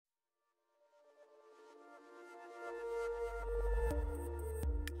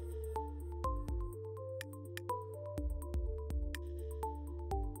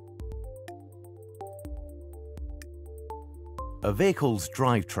A vehicle's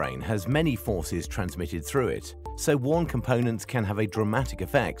drivetrain has many forces transmitted through it, so one component can have a dramatic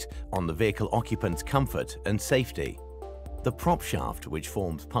effect on the vehicle occupant's comfort and safety. The propshaft, which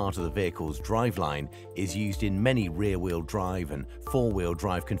forms part of the vehicle's driveline, is used in many rear-wheel drive and four-wheel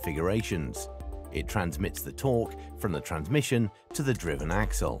drive configurations. It transmits the torque from the transmission to the driven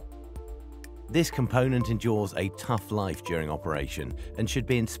axle. This component endures a tough life during operation and should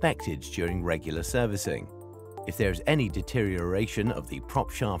be inspected during regular servicing. If there is any deterioration of the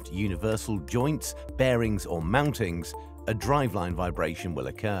propshaft universal joints, bearings or mountings, a driveline vibration will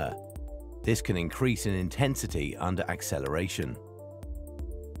occur. This can increase in intensity under acceleration.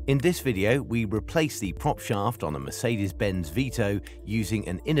 In this video, we replace the propshaft on a Mercedes-Benz Vito using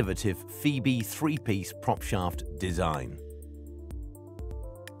an innovative Febi 3-piece propshaft design.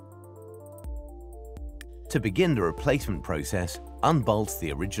 To begin the replacement process, unbolt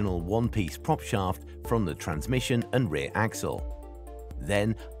the original one-piece propshaft from the transmission and rear axle.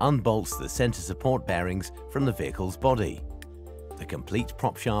 Then unbolt the center support bearings from the vehicle's body. The complete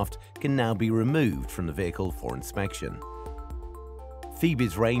propshaft can now be removed from the vehicle for inspection.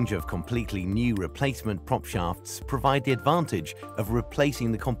 Febi's range of completely new replacement propshafts provide the advantage of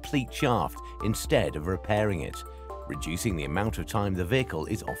replacing the complete shaft instead of repairing it, reducing the amount of time the vehicle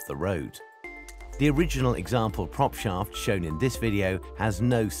is off the road. The original example propshaft shown in this video has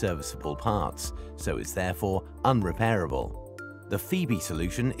no serviceable parts, so is therefore unrepairable. The Febi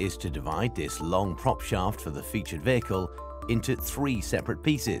solution is to divide this long propshaft for the featured vehicle into 3 separate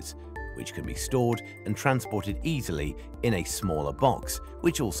pieces, which can be stored and transported easily in a smaller box,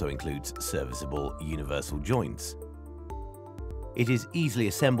 which also includes serviceable universal joints. It is easily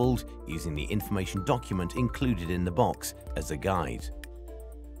assembled using the information document included in the box as a guide.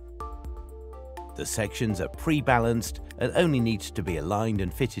 The sections are pre-balanced and only need to be aligned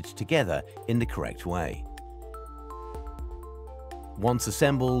and fitted together in the correct way. Once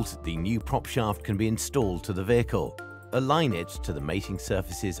assembled, the new propshaft can be installed to the vehicle. Align it to the mating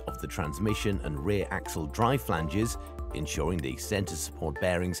surfaces of the transmission and rear axle drive flanges, ensuring the center support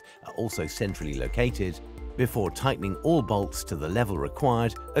bearings are also centrally located, before tightening all bolts to the level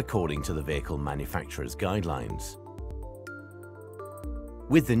required according to the vehicle manufacturer's guidelines.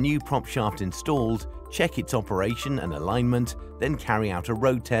 With the new propshaft installed, check its operation and alignment, then carry out a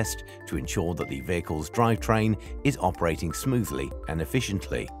road test to ensure that the vehicle's drivetrain is operating smoothly and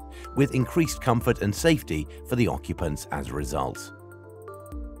efficiently, with increased comfort and safety for the occupants as a result.